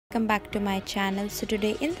Welcome back to my channel. So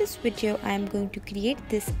today in this video I am going to create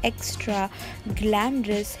this extra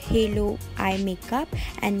glamorous halo eye makeup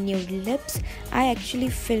and nude lips. I actually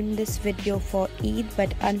filmed this video for Eid,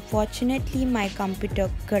 but unfortunately my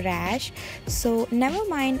computer crashed, so never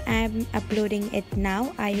mind, I am uploading it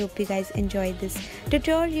now. I hope you guys enjoy this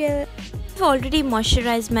tutorial. I've already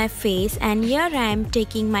moisturized my face, and here I am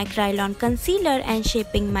taking my krylone concealer and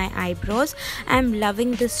shaping my eyebrows. I'm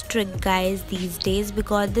loving this trick guys these days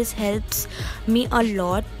because this helps me a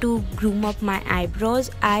lot to groom up my eyebrows.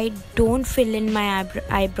 I don't fill in my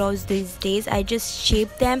eyebrows these days. I just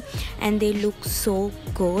shape them and they look so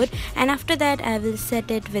good. And after that I will set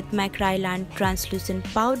it with my krylone translucent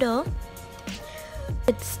powder.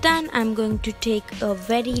 It's done. I'm going to take a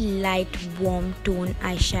very light warm tone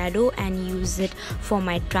eyeshadow and use it for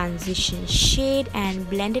my transition shade and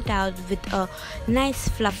blend it out with a nice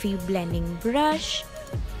fluffy blending brush.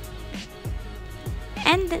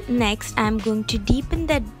 And next I'm going to deepen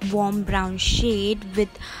that warm brown shade with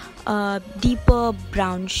a deeper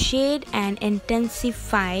brown shade and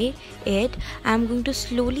intensify it. I'm going to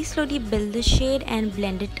slowly build the shade and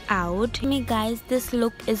blend it out. Me guys, this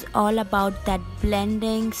look is all about that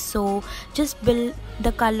blending, so just build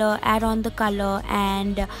the color, add on the color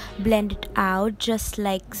and blend it out just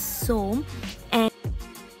like so.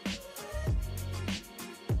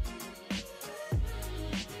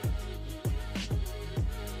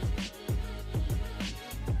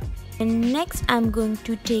 And next I'm going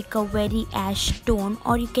to take a very ash tone,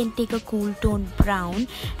 or you can take a cool tone brown,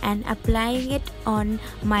 and applying it on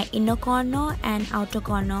my inner corner and outer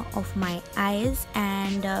corner of my eyes.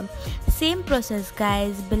 And same process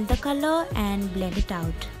guys, build the color and blend it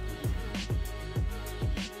out.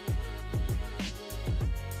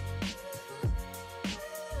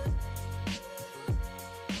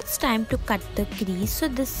 It's time to cut the crease. So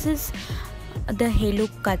this is the halo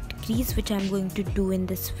cut crease which I'm going to do in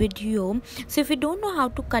this video. So if you don't know how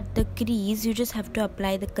to cut the crease, you just have to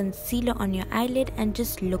apply the concealer on your eyelid and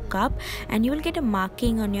just look up, and you will get a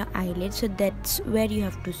marking on your eyelid. So that's where you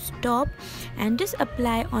have to stop and just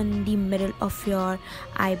apply on the middle of your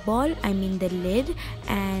eyeball, I mean the lid,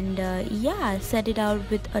 and yeah, set it out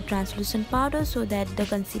with a translucent powder so that the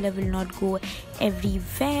concealer will not go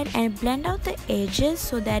everywhere, and blend out the edges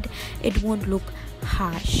so that it won't look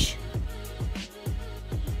harsh.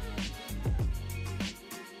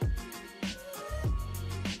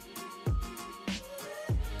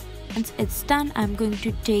 Once it's done, I'm going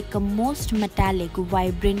to take a most metallic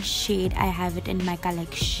vibrant shade. I have it in my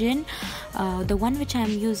collection. The one which I'm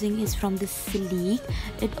using is from the Sleek.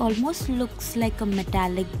 It almost looks like a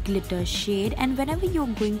metallic glitter shade, and whenever you're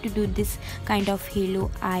going to do this kind of halo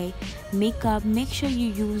eye makeup, make sure you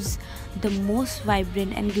use the most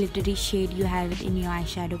vibrant and glittery shade you have it in your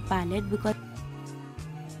eyeshadow palette. Because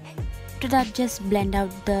after that, just blend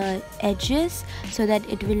out the edges so that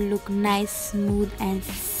it will look nice, smooth and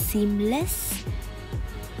seamless.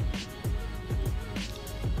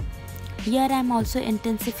 Here I'm also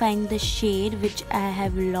intensifying the shade which I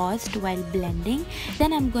have lost while blending.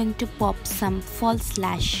 Then I'm going to pop some false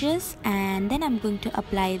lashes, and then I'm going to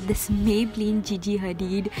apply this Maybelline Gigi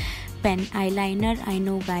Hadid pen eyeliner. I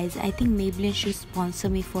know guys, I think Maybelline should sponsor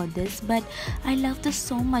me for this, but I love this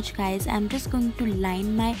so much guys. I'm just going to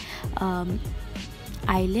line my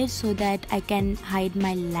eyelid so that I can hide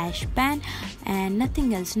my lash band, and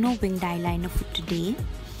nothing else, no winged eyeliner for today.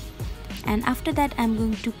 And after that I'm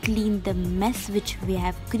going to clean the mess which we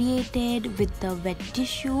have created with the wet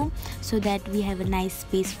tissue so that we have a nice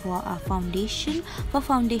space for our foundation. For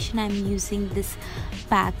foundation I'm using this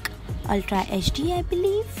PAC Ultra HD, I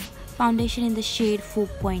believe, foundation in the shade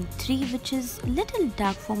 4.3, which is a little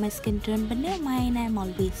dark for my skin tone, but never mind, I'm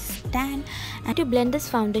always tan. And to blend this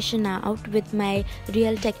foundation out with my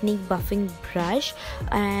Real Technique buffing brush,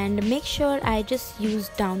 and make sure I just use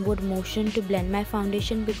downward motion to blend my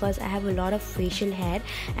foundation because I have a lot of facial hair,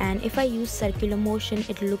 and if I use circular motion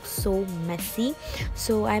it looks so messy.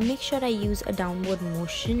 So I make sure I use a downward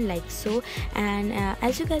motion like so. And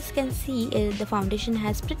as you guys can see, the foundation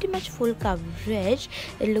has pretty much full coverage.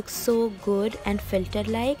 It looks so good and filter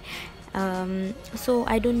like. So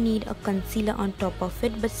I don't need a concealer on top of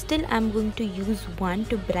it, but still I'm going to use one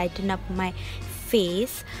to brighten up my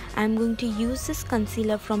face. I'm going to use this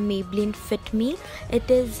concealer from Maybelline Fit Me. It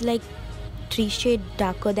is like 3 shades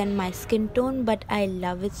darker than my skin tone, but I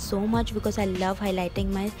love it so much because I love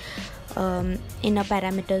highlighting my inner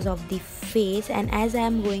parameters of the face, and as I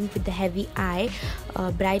am going with the heavy eye,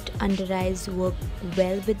 bright under eyes work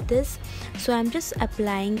well with this. So I'm just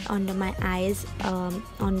applying under my eyes,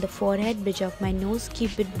 on the forehead, bridge of my nose,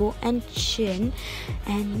 cupid bow and chin,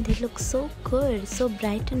 and they look so good, so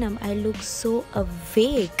brighten up. I look so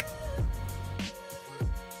awake.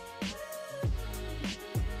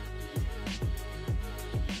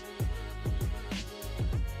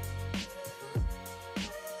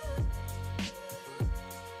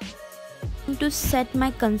 To set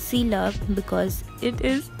my concealer because it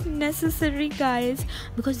is necessary, guys,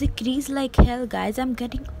 because they crease like hell, guys. I'm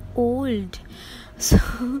getting old, so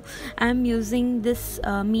I'm using this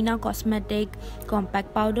Mina cosmetic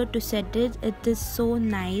compact powder to set it. It is so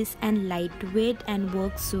nice and lightweight and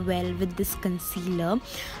works well with this concealer.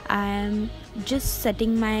 I'm just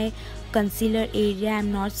setting my concealer area.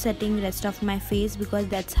 I'm not setting rest of my face because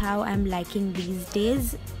that's how I'm liking these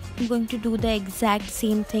days. I'm going to do the exact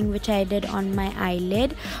same thing which I did on my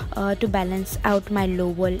eyelid to balance out my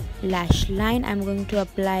lower lash line. I'm going to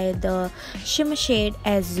apply the shimmer shade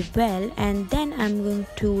as well, and then I'm going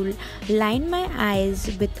to line my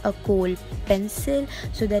eyes with a kohl pencil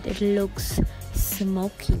so that it looks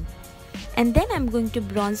smoky. And then I'm going to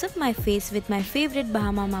bronze up my face with my favorite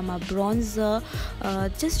Bahama Mama bronzer,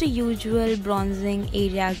 just a usual bronzing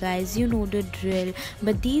area, guys, you know the drill.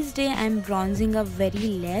 But these days I'm bronzing up very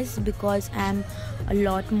less because I'm a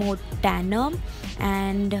lot more tanner,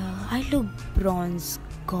 and I look bronze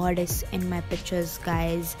goddess in my pictures,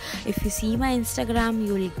 guys. If you see my Instagram,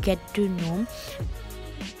 you will get to know.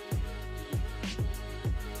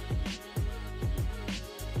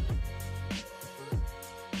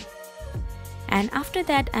 And after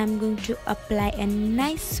that, I'm going to apply a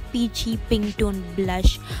nice peachy pink tone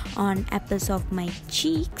blush on apples of my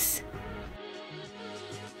cheeks.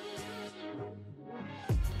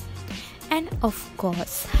 And of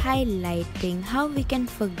course, highlighting. How we can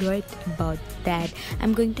forget about that?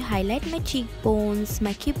 I'm going to highlight my cheekbones,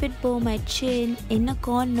 my cupid bow, my chin, inner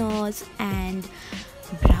corners and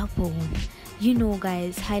brow bone. You know,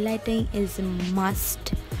 guys, highlighting is a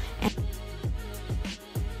must.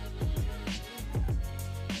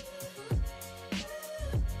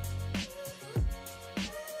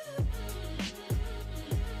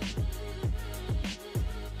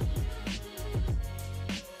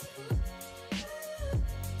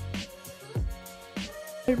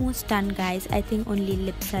 Almost done, guys. I think only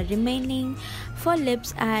lips are remaining. For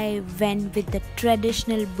lips, I went with the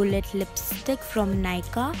traditional bullet lipstick from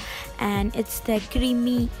Nykaa, and it's the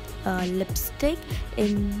creamy lipstick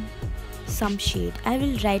in some shade. I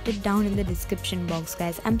will write it down in the description box,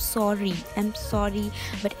 guys. I'm sorry,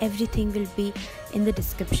 but everything will be in the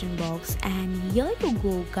description box. And here you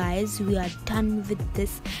go, guys, we are done with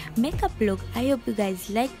this makeup look. I hope you guys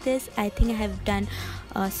like this. I think I have done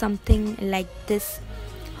something like this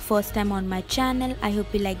first time on my channel. I hope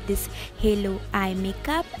you like this halo eye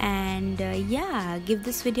makeup, and yeah, give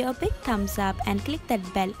this video a big thumbs up and click that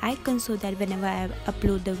bell icon so that whenever I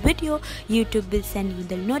upload the video, YouTube will send you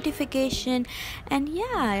the notification. And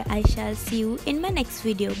yeah, I shall see you in my next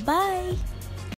video. Bye.